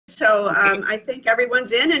I think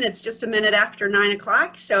everyone's in, and it's just a minute after 9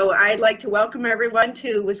 o'clock. So I'd like to welcome everyone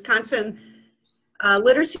to Wisconsin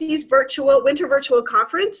Literacy's Winter Virtual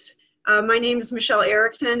Conference. My name is Michelle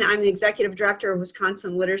Erickson. I'm the Executive Director of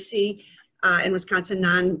Wisconsin Literacy and Wisconsin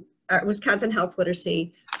Health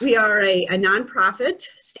Literacy. We are a nonprofit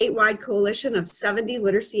statewide coalition of 70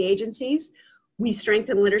 literacy agencies. We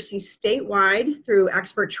strengthen literacy statewide through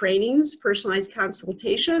expert trainings, personalized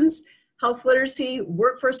consultations, health literacy,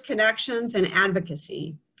 workforce connections, and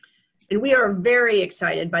advocacy. And we are very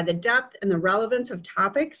excited by the depth and the relevance of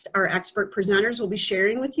topics our expert presenters will be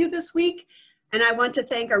sharing with you this week. And I want to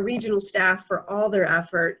thank our regional staff for all their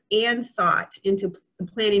effort and thought into the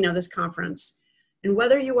planning of this conference. And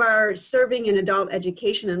whether you are serving in adult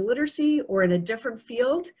education and literacy or in a different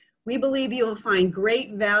field, we believe you will find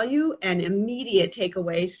great value and immediate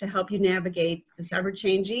takeaways to help you navigate this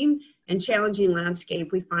ever-changing and challenging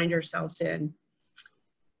landscape we find ourselves in.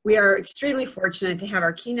 We are extremely fortunate to have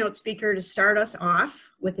our keynote speaker to start us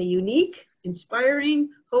off with a unique, inspiring,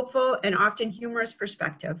 hopeful, and often humorous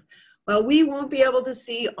perspective. While we won't be able to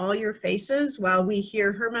see all your faces while we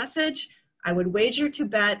hear her message, I would wager to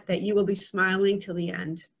bet that you will be smiling till the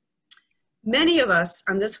end. Many of us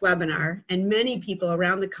on this webinar and many people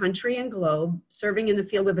around the country and globe serving in the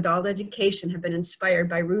field of adult education have been inspired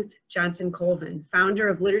by Ruth Johnson Colvin, founder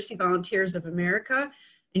of Literacy Volunteers of America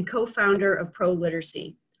and co-founder of Pro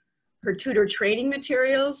Literacy. Her tutor training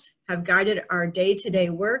materials have guided our day-to-day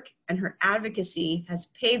work, and her advocacy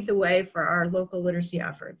has paved the way for our local literacy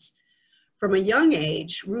efforts. From a young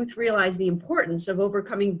age, Ruth realized the importance of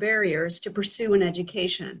overcoming barriers to pursue an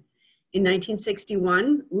education. In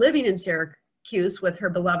 1961, living in Syracuse with her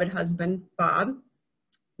beloved husband, Bob,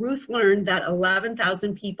 Ruth learned that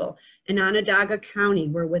 11,000 people in Onondaga County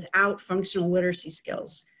were without functional literacy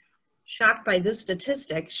skills. Shocked by this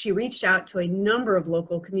statistic, she reached out to a number of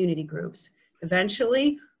local community groups.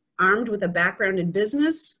 Eventually, armed with a background in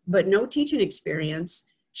business, but no teaching experience,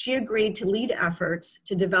 she agreed to lead efforts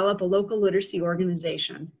to develop a local literacy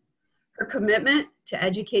organization. Her commitment to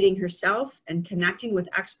educating herself and connecting with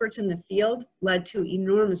experts in the field led to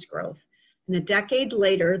enormous growth. And a decade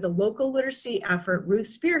later, the local literacy effort Ruth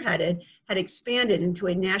spearheaded had expanded into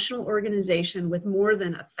a national organization with more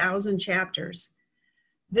than 1,000 chapters.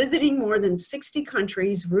 Visiting more than 60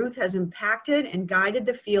 countries, Ruth has impacted and guided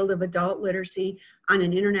the field of adult literacy on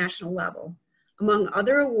an international level. Among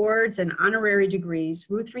other awards and honorary degrees,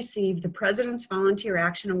 Ruth received the President's Volunteer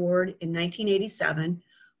Action Award in 1987,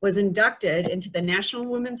 was inducted into the National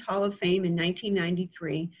Women's Hall of Fame in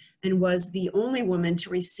 1993, and was the only woman to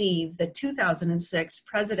receive the 2006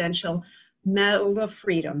 Presidential Medal of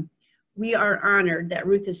Freedom. We are honored that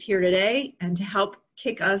Ruth is here today and to help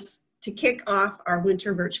kick off our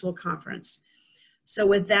winter virtual conference. So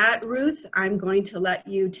with that, Ruth, I'm going to let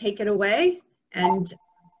you take it away. And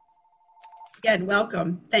again,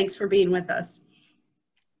 welcome. Thanks for being with us.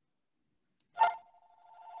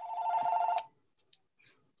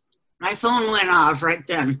 My phone went off right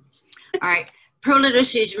then. All right, Pro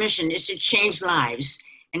Literacy's mission is to change lives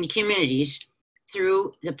and communities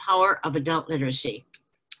through the power of adult literacy.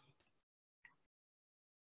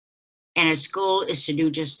 And its goal is to do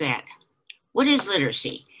just that. What is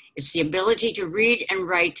literacy? It's the ability to read and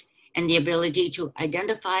write and the ability to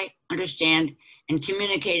identify, understand, and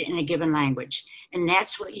communicate in a given language. And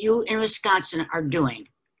that's what you in Wisconsin are doing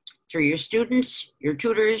through your students, your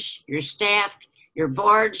tutors, your staff, your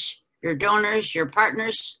boards, your donors, your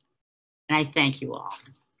partners, and I thank you all.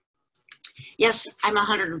 Yes, I'm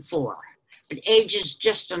 104, but age is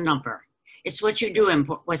just a number. It's what you do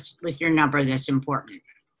with your number that's important.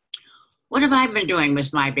 What have I been doing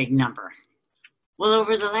with my big number? Well,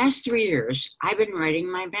 over the last 3 years, I've been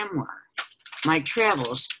writing my memoir, my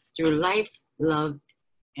travels through life, love,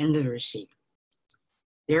 and literacy.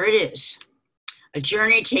 There it is, a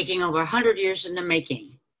journey taking over 100 years in the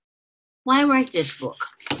making. Why write this book?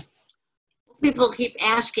 People keep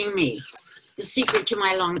asking me the secret to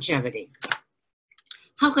my longevity.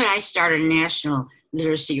 How could I start a national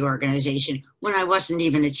literacy organization when I wasn't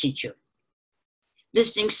even a teacher?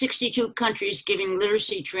 Visiting 62 countries, giving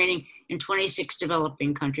literacy training in 26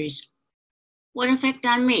 developing countries. What effect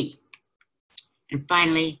on me? And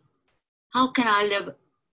finally, how can I live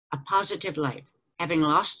a positive life, having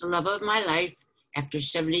lost the love of my life after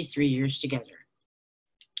 73 years together?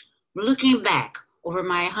 Looking back over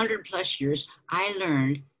my 100+ years, I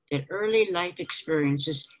learned that early life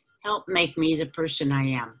experiences helped make me the person I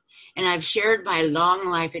am. And I've shared my long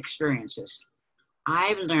life experiences.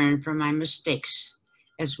 I've learned from my mistakes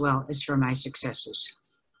as well as from my successes.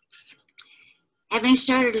 Having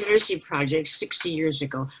started literacy projects 60 years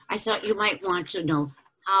ago, I thought you might want to know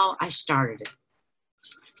how I started it.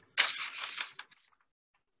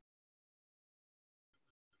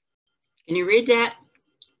 Can you read that?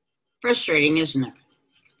 Frustrating, isn't it?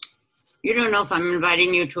 You don't know if I'm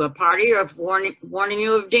inviting you to a party or if warning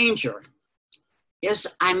you of danger. Yes,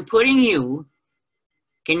 I'm putting you,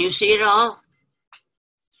 can you see it all?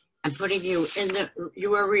 I'm putting you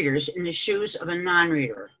you are readers, in the shoes of a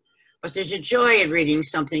non-reader. But there's a joy in reading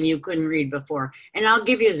something you couldn't read before, and I'll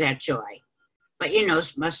give you that joy. But you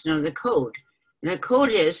must know the code. The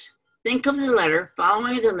code is, think of the letter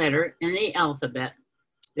following the letter in the alphabet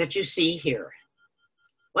that you see here.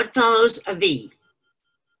 What follows a V?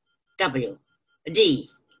 W, D,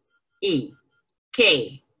 E,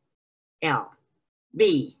 K, L,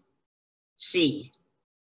 B, C,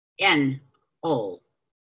 N, O,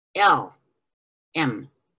 L, M,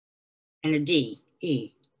 and a D,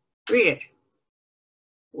 E. Read it.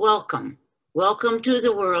 Welcome. Welcome to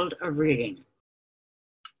the world of reading.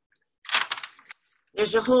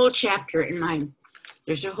 There's a whole chapter in my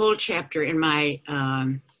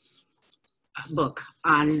book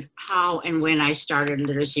on how and when I started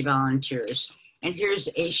Literacy Volunteers. And here's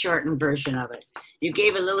a shortened version of it. You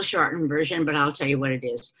gave a little shortened version, but I'll tell you what it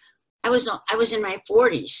is. I was in my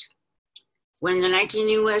 40s when the 19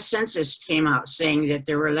 U.S. Census came out saying that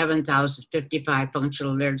there were 11,055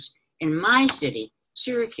 functional literates in my city,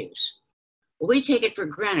 Syracuse. We take it for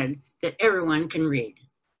granted that everyone can read,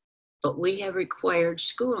 but we have required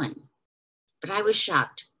schooling. But I was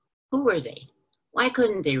shocked. Who were they? Why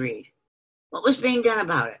couldn't they read? What was being done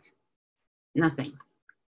about it? Nothing.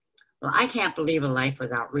 Well, I can't believe a life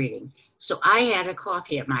without reading. So I had a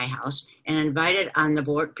coffee at my house and invited on the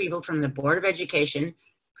board people from the Board of Education,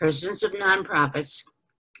 presidents of nonprofits.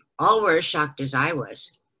 All were as shocked as I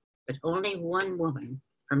was, but only one woman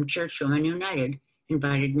from Churchwomen United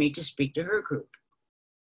invited me to speak to her group.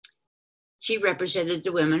 She represented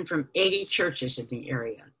the women from 80 churches in the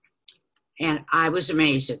area. And I was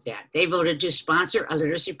amazed at that. They voted to sponsor a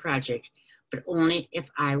literacy project, but only if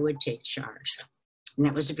I would take charge. And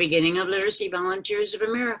that was the beginning of Literacy Volunteers of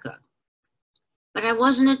America. But I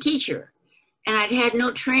wasn't a teacher, and I'd had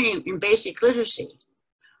no training in basic literacy.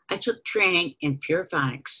 I took training in pure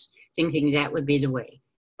phonics, thinking that would be the way.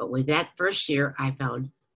 But with that first year, I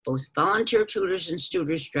found both volunteer tutors and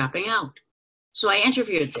students dropping out. So I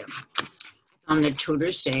interviewed them. I found the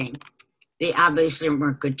tutors saying they obviously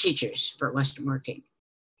weren't good teachers, for it wasn't working.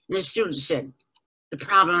 And the students said the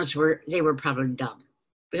problems were they were probably dumb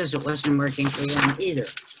because it wasn't working for them either.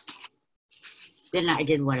 Then I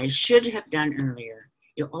did what I should have done earlier.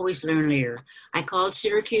 You always learn later. I called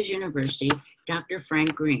Syracuse University, Dr.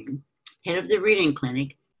 Frank Green, head of the reading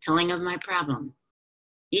clinic, telling of my problem.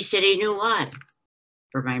 He said he knew why.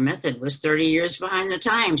 For my method was 30 years behind the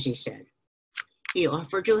times, he said. He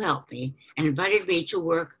offered to help me and invited me to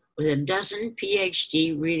work with a dozen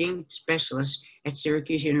PhD reading specialists at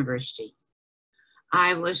Syracuse University.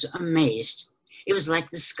 I was amazed. It was like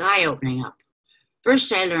the sky opening up.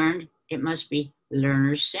 First, I learned it must be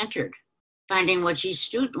learner-centered, finding what each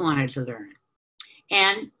student wanted to learn.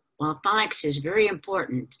 And while phonics is very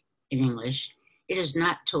important in English, it is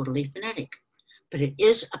not totally phonetic, but it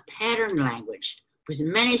is a pattern language with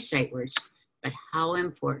many sight words, but how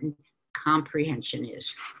important comprehension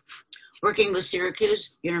is. Working with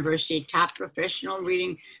Syracuse University top professional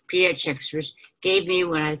reading PH experts gave me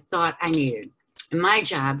what I thought I needed. And my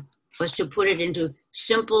job was to put it into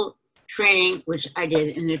simple training, which I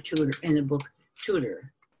did in the book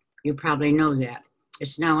Tutor. You probably know that.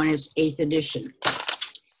 It's now in its 8th edition.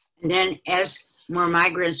 And then as more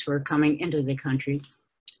migrants were coming into the country,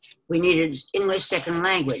 we needed English second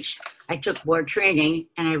language. I took more training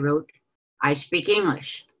and I wrote I Speak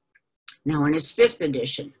English, now in its 5th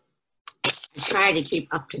edition. I try to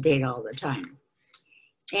keep up to date all the time.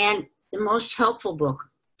 And the most helpful book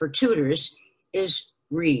for tutors is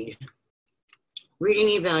Read, Reading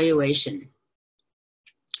Evaluation.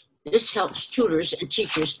 This helps tutors and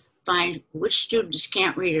teachers find which students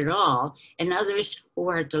can't read at all and others who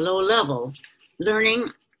are at the low level,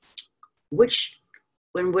 learning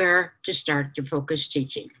where to start to focus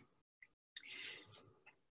teaching.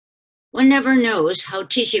 One never knows how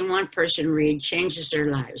teaching one person read changes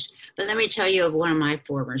their lives, but let me tell you of one of my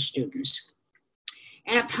former students.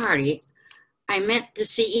 At a party, I met the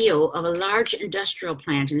CEO of a large industrial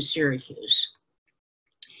plant in Syracuse.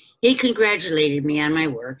 He congratulated me on my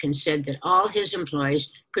work and said that all his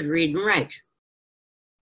employees could read and write.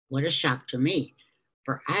 What a shock to me,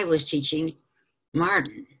 for I was teaching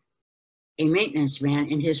Martin, a maintenance man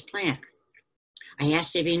in his plant. I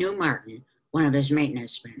asked if he knew Martin, one of his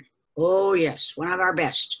maintenance men. Oh yes, one of our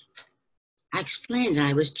best. I explained that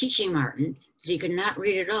I was teaching Martin that he could not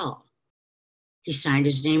read at all. He signed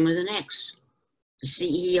his name with an X. The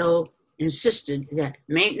CEO insisted that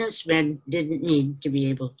maintenance men didn't need to be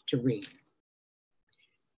able to read.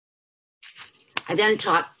 I then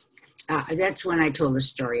taught, that's when I told the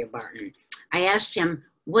story of Barton. I asked him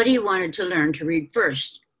what he wanted to learn to read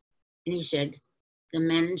first. And he said, the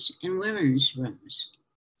men's and women's rooms.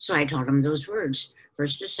 So I taught him those words.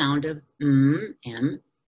 First, the sound of m, and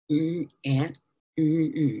he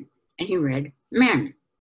read men,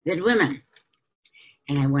 then women.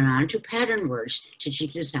 And I went on to pattern words to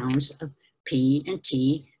teach the sounds of P and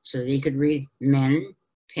T so they could read men,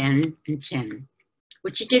 pen, and tin,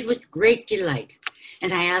 which he did with great delight.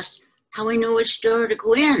 And I asked how he knew which door to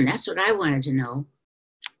go in. That's what I wanted to know.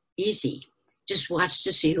 Easy. Just watch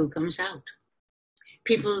to see who comes out.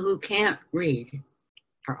 People who can't read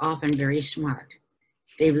are often very smart.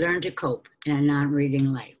 They've learned to cope in a non-reading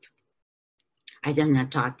life. I then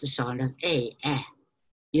taught the sound of A,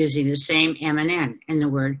 using the same M and N in the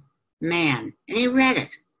word man, and he read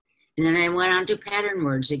it. And then I went on to pattern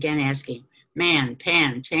words again, asking man,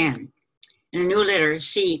 pan, tan, and a new letter,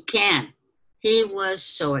 C, can. He was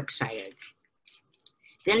so excited.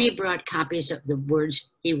 Then he brought copies of the words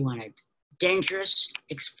he wanted, dangerous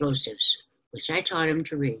explosives, which I taught him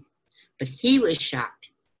to read. But he was shocked.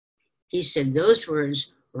 He said those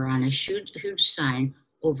words were on a huge sign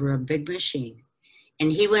over a big machine,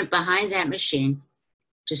 and he went behind that machine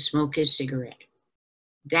to smoke his cigarette.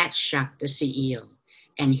 That shocked the CEO,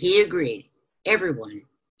 and he agreed everyone,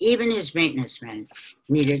 even his maintenance men,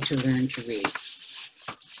 needed to learn to read.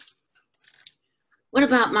 What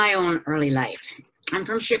about my own early life? I'm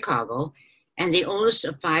from Chicago and the oldest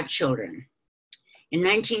of 5 children. In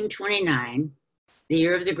 1929, the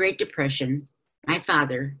year of the Great Depression, my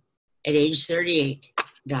father, at age 38,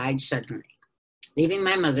 died suddenly, leaving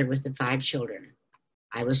my mother with the 5 children.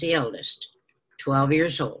 I was the eldest, 12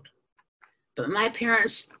 years old. But my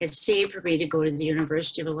parents had saved for me to go to the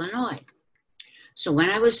University of Illinois. So when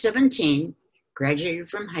I was 17, graduated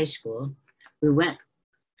from high school, we went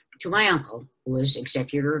to my uncle, who was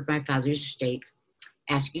executor of my father's estate,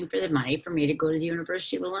 asking for the money for me to go to the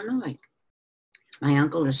University of Illinois. My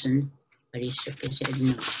uncle listened, but he shook his head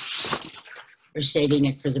no. We're saving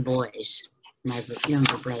it for the boys, my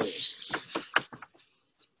younger brothers.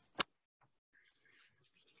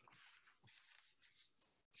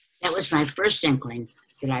 That was my first inkling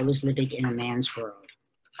that I was living in a man's world.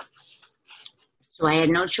 So I had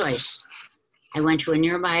no choice. I went to a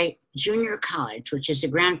nearby junior college, which is the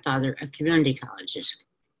grandfather of community colleges.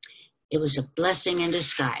 It was a blessing in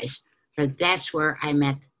disguise, for that's where I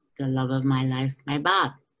met the love of my life, my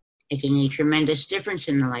Bob, making a tremendous difference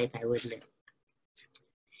in the life I would live.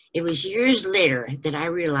 It was years later that I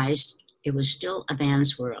realized it was still a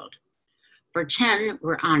man's world. For 10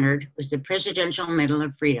 were honored with the Presidential Medal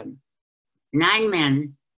of Freedom, 9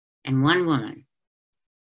 men and 1 woman.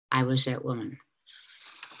 I was that woman.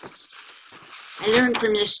 I learned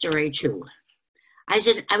from this story too.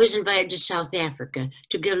 I was invited to South Africa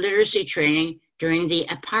to give literacy training during the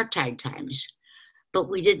apartheid times, but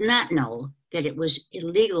we did not know that it was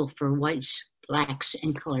illegal for whites, blacks,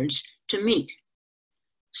 and coloreds to meet.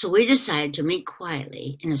 So we decided to meet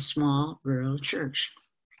quietly in a small rural church.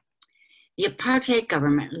 The apartheid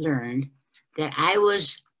government learned that I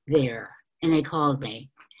was there, and they called me,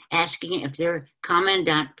 asking if their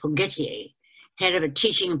Commandant Pogetier, head of a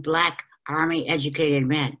teaching black army-educated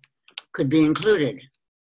men, could be included,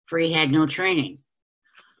 for he had no training.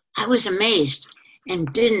 I was amazed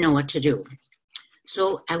and didn't know what to do.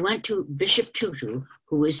 So I went to Bishop Tutu,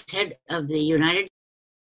 who was head of the United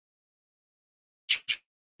Church,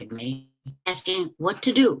 asking what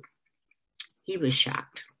to do. He was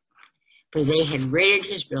shocked, for they had raided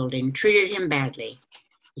his building, treated him badly.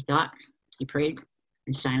 He thought, he prayed,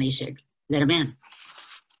 and finally said, let him in.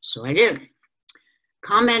 So I did.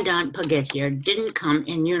 Commandant Pogetier didn't come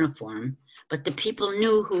in uniform, but the people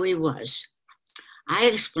knew who he was. I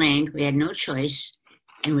explained we had no choice,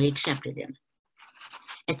 and we accepted him.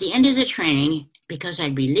 At the end of the training, because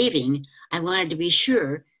I'd be leaving, I wanted to be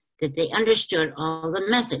sure that they understood all the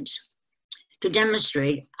methods. To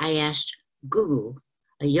demonstrate, I asked Gugu,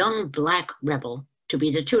 a young black rebel, to be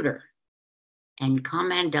the tutor, and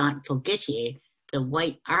Commandant Pogetier, the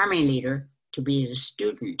white army leader, to be the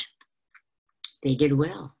student. They did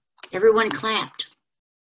well. Everyone clapped.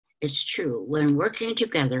 It's true, when working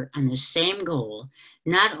together on the same goal,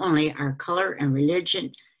 not only are color and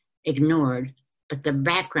religion ignored, but the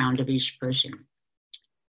background of each person.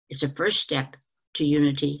 It's a first step to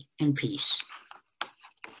unity and peace.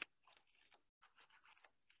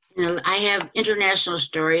 I have international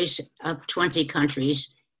stories of 20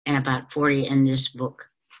 countries and about 40 in this book.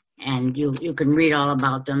 And you can read all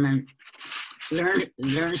about them and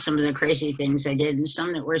learn some of the crazy things I did and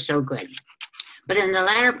some that were so good. But in the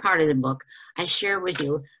latter part of the book, I share with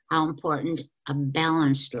you how important a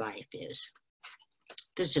balanced life is.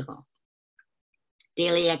 Physical.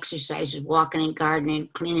 Daily exercises, walking, gardening,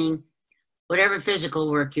 cleaning, whatever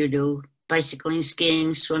physical work you do, bicycling,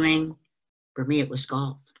 skiing, swimming. For me, it was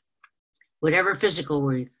golf. Whatever physical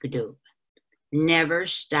work you could do, never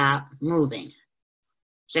stop moving.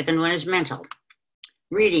 Second one is mental.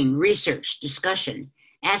 Reading, research, discussion,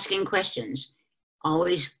 asking questions,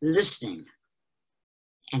 always listening,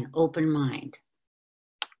 and open mind.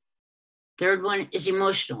 Third one is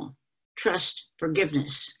emotional. Trust,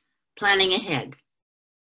 forgiveness, planning ahead,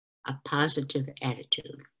 a positive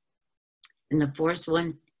attitude. And the fourth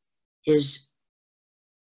one is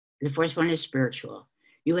spiritual.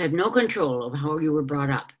 You have no control of how you were brought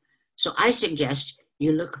up. So I suggest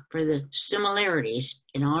you look for the similarities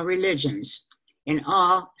in all religions, in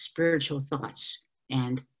all spiritual thoughts,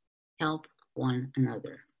 and help one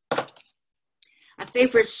another. A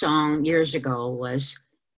favorite song years ago was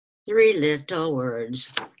Three Little Words,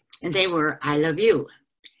 and they were, I love you.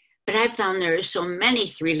 But I found there are so many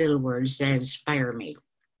three little words that inspire me.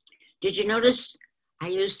 Did you notice I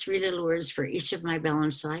use three little words for each of my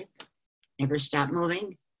balanced life? Never stop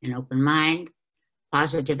moving, an open mind,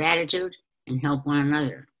 positive attitude, and help one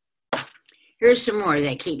another. Here's some more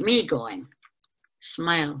that keep me going.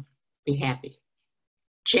 Smile, be happy.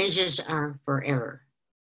 Changes are forever.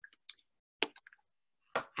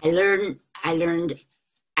 I love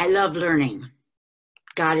learning.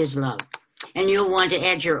 God is love. And you'll want to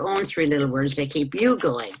add your own three little words that keep you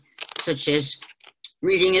going, such as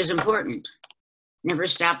reading is important. Never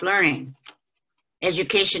stop learning.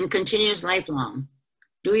 Education continues lifelong.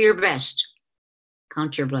 Do your best.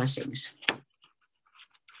 Count your blessings.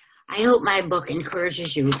 I hope my book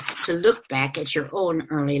encourages you to look back at your own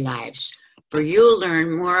early lives, for you'll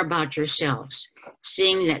learn more about yourselves,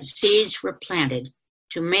 seeing that seeds were planted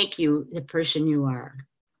to make you the person you are.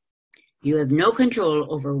 You have no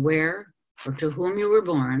control over where or to whom you were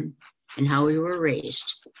born and how you were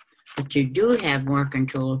raised, but you do have more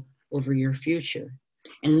control over your future.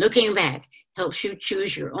 And looking back helps you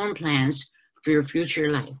choose your own plans for your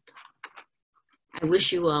future life. I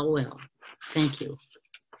wish you all well. Thank you.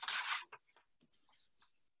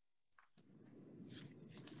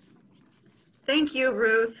 Thank you,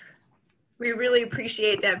 Ruth. We really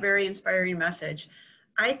appreciate that very inspiring message.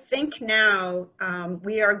 I think now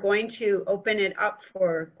we are going to open it up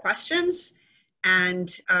for questions.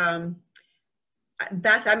 And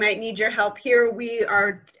Beth, I might need your help here.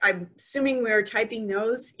 I'm assuming we are typing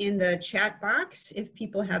those in the chat box if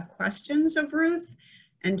people have questions of Ruth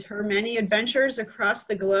and her many adventures across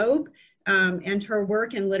the globe and her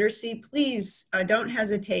work in literacy. Please don't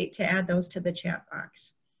hesitate to add those to the chat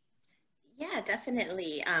box. Yeah,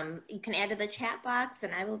 definitely. You can add to the chat box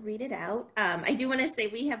and I will read it out. I do want to say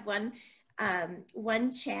we have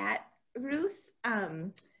one chat, Ruth,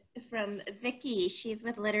 from Vicki. She's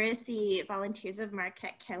with Literacy Volunteers of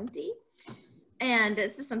Marquette County. And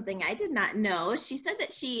this is something I did not know. She said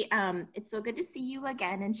that it's so good to see you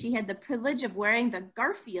again. And she had the privilege of wearing the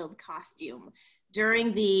Garfield costume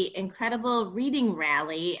during the incredible reading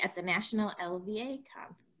rally at the National LVA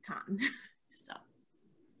Con.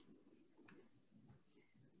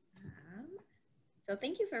 So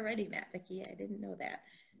thank you for writing that, Vicki. I didn't know that.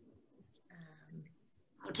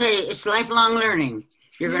 I'll tell you, it's lifelong learning.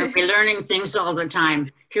 You're going to be learning things all the time.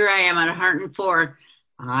 Here I am at 104.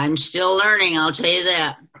 I'm still learning, I'll tell you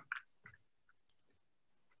that.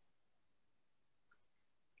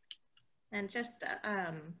 And just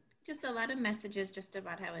a lot of messages just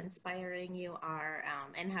about how inspiring you are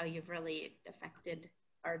and how you've really affected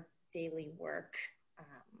our daily work.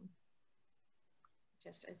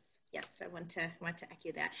 Yes, I want to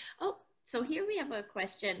echo that. Oh, so here we have a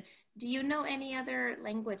question. Do you know any other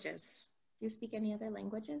languages? Do you speak any other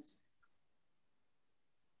languages?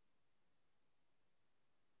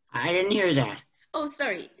 I didn't hear that. Oh,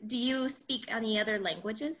 sorry. Do you speak any other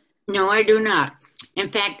languages? No, I do not. In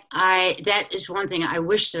fact, that is one thing I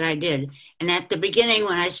wish that I did. And at the beginning,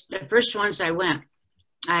 the first ones I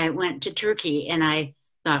went to Turkey and I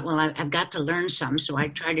thought, well, I've got to learn some. So I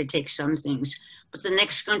tried to take some things. But the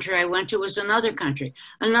next country I went to was another country,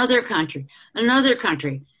 another country, another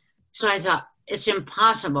country. So I thought, it's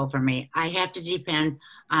impossible for me. I have to depend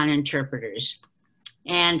on interpreters.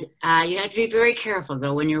 And you have to be very careful,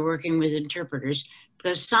 though, when you're working with interpreters,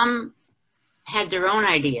 because some had their own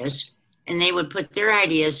ideas, and they would put their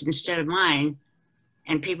ideas instead of mine,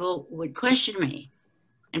 and people would question me.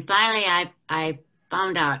 And finally, I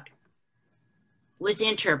found out with the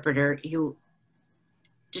interpreter, you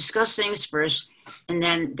discuss things first, and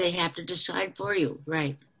then they have to decide for you,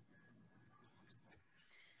 right?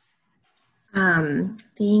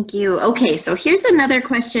 Thank you. Okay, so here's another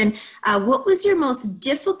question. What was your most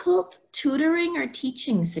difficult tutoring or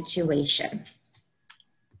teaching situation?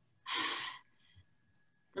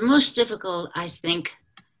 The most difficult, I think,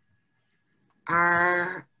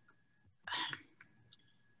 are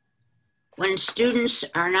when students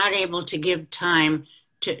are not able to give time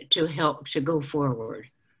to help to go forward.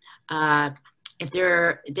 If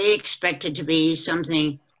they expect it to be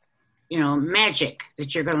something, you know, magic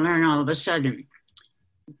that you're going to learn all of a sudden.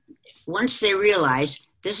 Once they realize,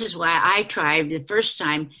 this is why I tried the first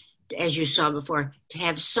time, as you saw before, to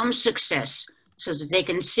have some success so that they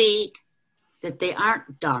can see that they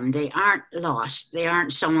aren't dumb, they aren't lost, they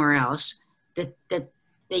aren't somewhere else, that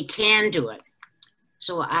they can do it.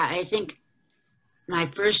 So I think my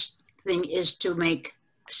first thing is to make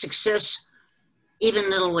success, even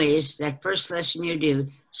little ways, that first lesson you do,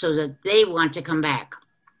 so that they want to come back.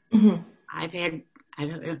 Mm-hmm.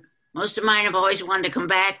 Most of mine have always wanted to come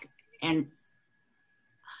back, and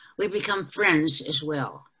we become friends as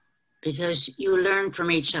well, because you learn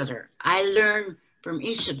from each other. I learn from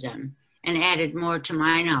each of them and added more to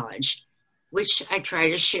my knowledge, which I try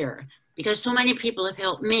to share, because so many people have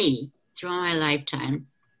helped me throughout my lifetime.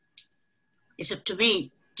 It's up to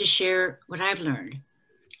me to share what I've learned.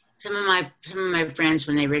 Some of my friends,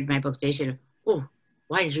 when they read my book, they said, "Oh,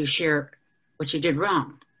 why did you share what you did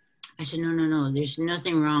wrong?" I said, no, there's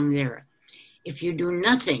nothing wrong there. If you do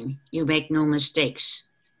nothing, you make no mistakes.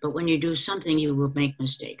 But when you do something, you will make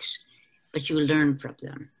mistakes. But you learn from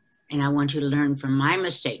them. And I want you to learn from my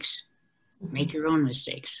mistakes. Make your own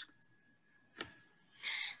mistakes.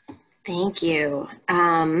 Thank you.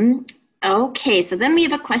 Okay, so then we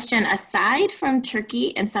have a question. Aside from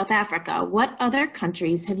Turkey and South Africa, what other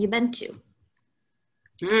countries have you been to?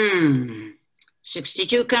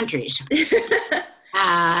 62 countries.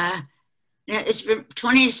 It's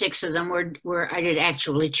 26 of them where I did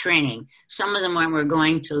actually training. Some of them we're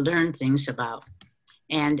going to learn things about.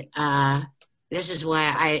 And this is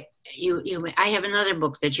why I have another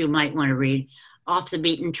book that you might want to read, Off the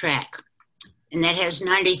Beaten Track. And that has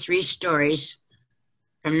 93 stories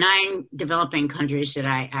from 9 developing countries that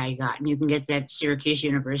I got. And you can get that Syracuse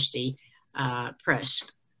University Press.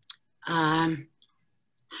 I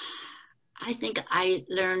think I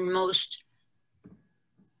learned most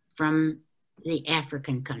from the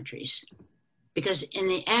African countries, because in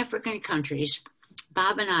the African countries,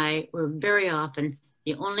 Bob and I were very often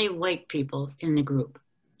the only white people in the group.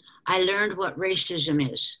 I learned what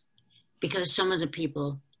racism is because some of the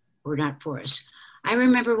people were not for us. I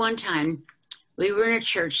remember one time we were in a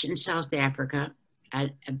church in South Africa,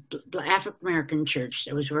 an African-American church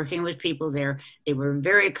that was working with people there. They were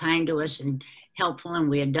very kind to us and helpful, and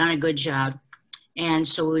we had done a good job. And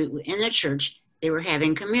so in the church, they were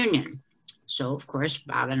having communion. So, of course,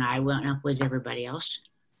 Bob and I went up with everybody else.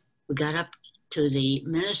 We got up to the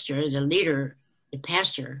minister, the leader, the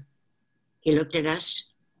pastor. He looked at us,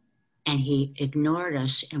 and he ignored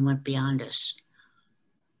us and went beyond us.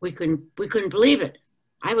 We couldn't believe it.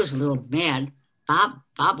 I was a little mad. Bob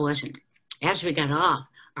wasn't. As we got off,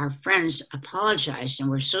 our friends apologized and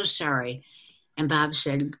were so sorry. And Bob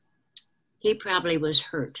said, he probably was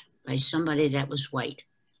hurt by somebody that was white.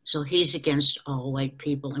 So he's against all white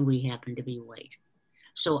people, and we happen to be white.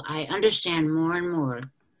 So I understand more and more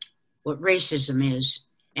what racism is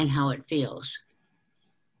and how it feels.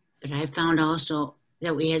 But I found also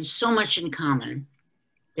that we had so much in common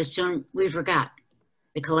that soon we forgot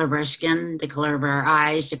the color of our skin, the color of our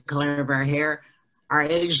eyes, the color of our hair, our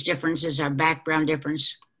age differences, our background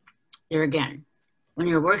difference. There again, when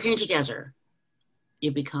you're working together,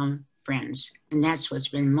 you become friends. And that's what's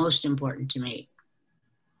been most important to me.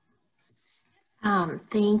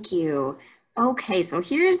 Thank you. Okay, so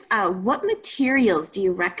here's what materials do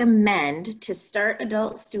you recommend to start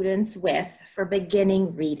adult students with for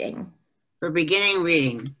beginning reading? For beginning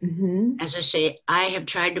reading, as I say, I have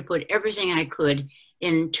tried to put everything I could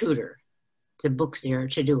in Tutor, the book there,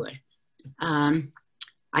 to do it.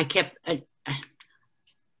 I kept,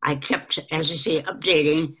 as I say,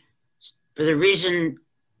 updating for the reason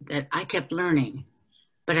that I kept learning.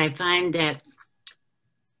 But I find that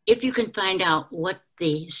if you can find out what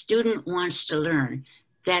the student wants to learn,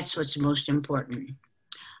 that's what's most important.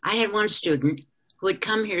 I had one student who had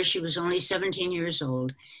come here. She was only 17 years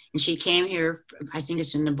old, and she came here, I think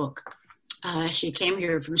it's in the book. She came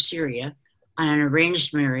here from Syria on an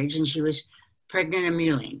arranged marriage, and she was pregnant and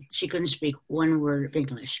mewling. She couldn't speak one word of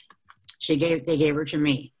English. They gave her to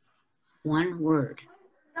me. one word.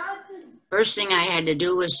 First thing I had to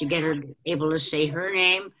do was to get her able to say her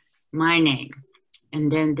name, my name,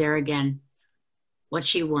 and then there again, what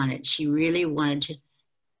she wanted. She really wanted to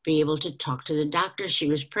be able to talk to the doctor. She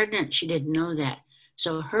was pregnant. She didn't know that.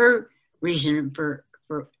 So her reason for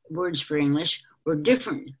words for English were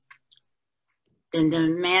different than the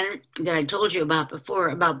manner that I told you about before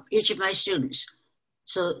about each of my students.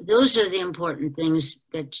 So those are the important things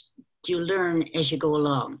that you learn as you go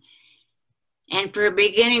along. And for a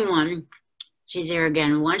beginning one, see there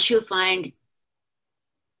again, once you find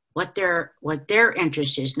what their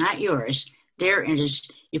interest is, not yours, their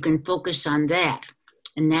interest, you can focus on that.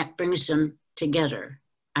 And that brings them together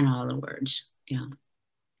on all the words. Yeah.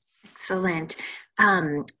 Excellent.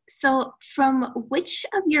 So from which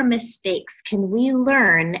of your mistakes can we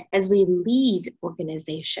learn as we lead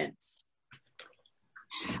organizations?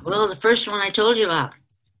 Well, the first one I told you about,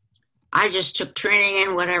 I just took training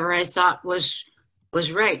in whatever I thought was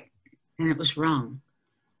right, and it was wrong.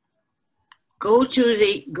 Go to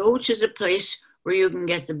the place where you can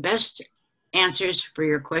get the best answers for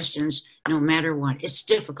your questions, no matter what. It's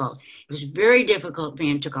difficult. It was very difficult for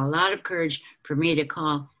me. It took a lot of courage for me to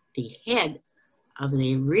call the head of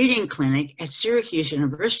the reading clinic at Syracuse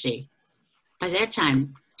University. By that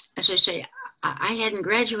time, as I say, I hadn't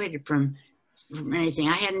graduated from anything.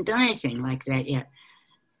 I hadn't done anything like that yet.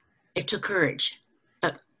 It took courage,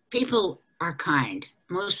 but people are kind.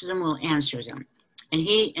 Most of them will answer them. And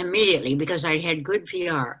he immediately, because I had good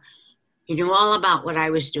PR, he knew all about what I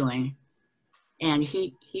was doing. And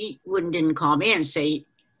he didn't call me and say,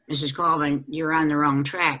 Mrs. Colvin, you're on the wrong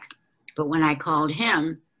track. But when I called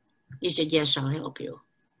him, he said, yes, I'll help you.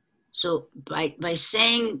 So by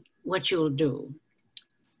saying what you'll do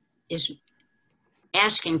is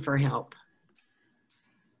asking for help.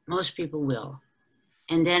 Most people will.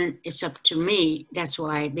 And then it's up to me. That's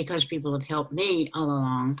why, because people have helped me all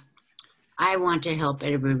along, I want to help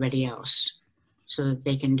everybody else so that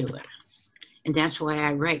they can do it. And that's why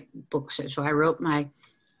I write books. That's why I wrote when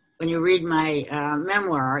you read my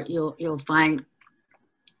memoir, you'll find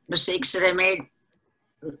mistakes that I made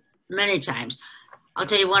many times. I'll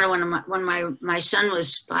tell you when my son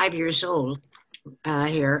was 5 years old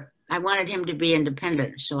here, I wanted him to be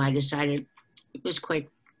independent. So I decided he was quite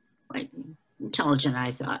intelligent,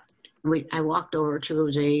 I thought. I walked over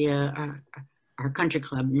to our country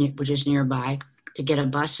club, which is nearby, to get a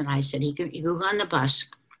bus. And I said, you go on the bus.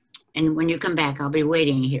 And when you come back, I'll be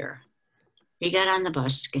waiting here. He got on the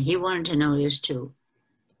bus, and he wanted to know this too.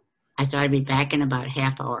 I thought I'd be back in about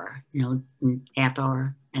half hour, half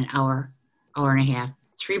hour, an hour, hour and a half.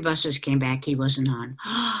 3 buses came back, he wasn't on.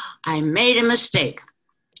 I made a mistake.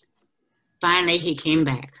 Finally, he came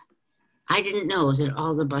back. I didn't know that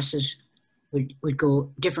all the buses would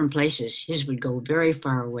go different places. His would go very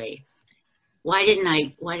far away. Why didn't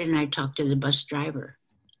I talk to the bus driver?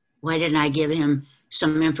 Why didn't I give him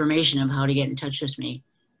some information of how to get in touch with me?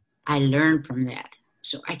 I learned from that.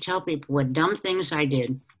 So I tell people what dumb things I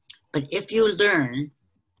did, but if you learn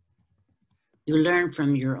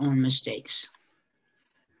from your own mistakes.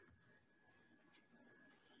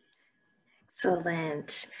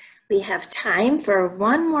 Excellent. We have time for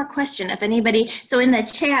one more question. If anybody, so in the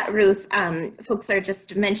chat, Ruth, folks are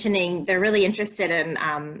just mentioning they're really interested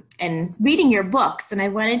in reading your books. And I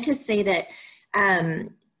wanted to say that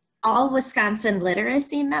all Wisconsin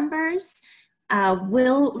literacy members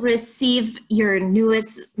will receive your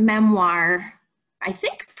newest memoir, I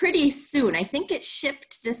think pretty soon. I think it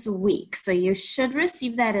shipped this week, so you should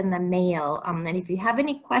receive that in the mail. And if you have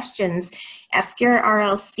any questions, ask your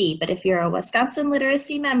RLC. But if you're a Wisconsin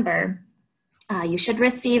literacy member, you should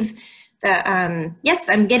receive the, yes,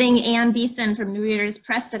 I'm getting Ann Beeson from New Readers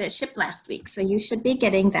Press that it shipped last week. So you should be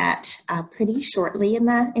getting that pretty shortly in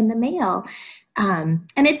the mail. And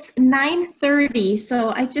it's 9:30.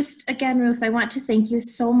 So again, Ruth, I want to thank you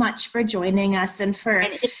so much for joining us and for.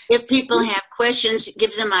 And if people have questions,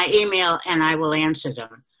 give them my email and I will answer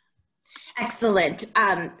them. Excellent.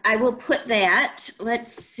 I will put that,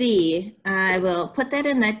 let's see, I will put that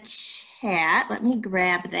in the chat. Let me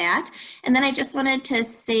grab that. And then I just wanted to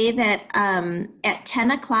say that at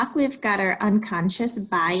 10 o'clock, we've got our unconscious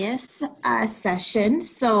bias session.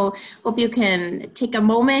 So hope you can take a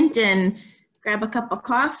moment and grab a cup of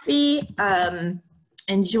coffee and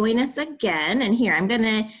join us again. And here, I'm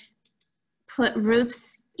gonna put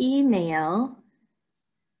Ruth's email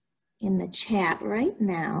in the chat right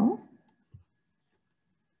now.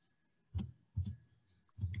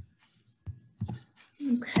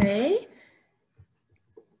 Okay.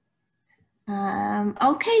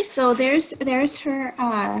 Okay, so there's her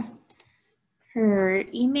her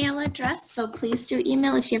email address. So please do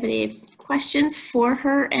email if you have any questions for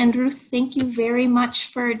her. And Ruth, thank you very much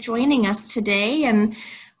for joining us today, and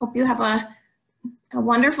hope you have a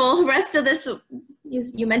wonderful rest of this.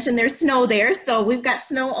 You mentioned there's snow there, so we've got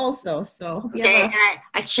snow also. So hope you Okay, have and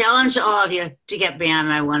I challenge all of you to get beyond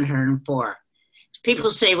my 104.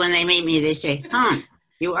 People say when they meet me, they say,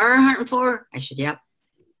 you are 104? I said, yep.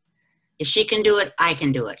 If she can do it, I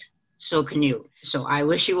can do it. So can you. So I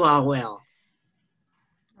wish you all well.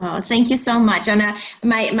 Oh, thank you so much. And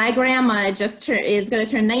my grandma is going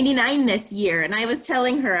to turn 99 this year, and I was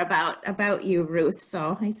telling her about you, Ruth.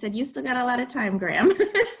 So I said, you still got a lot of time, Graham.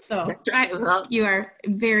 So That's right. Well, you are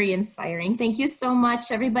very inspiring. Thank you so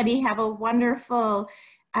much, everybody. Have a wonderful,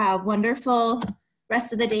 wonderful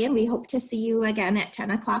rest of the day, and we hope to see you again at 10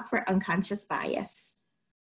 o'clock for Unconscious Bias.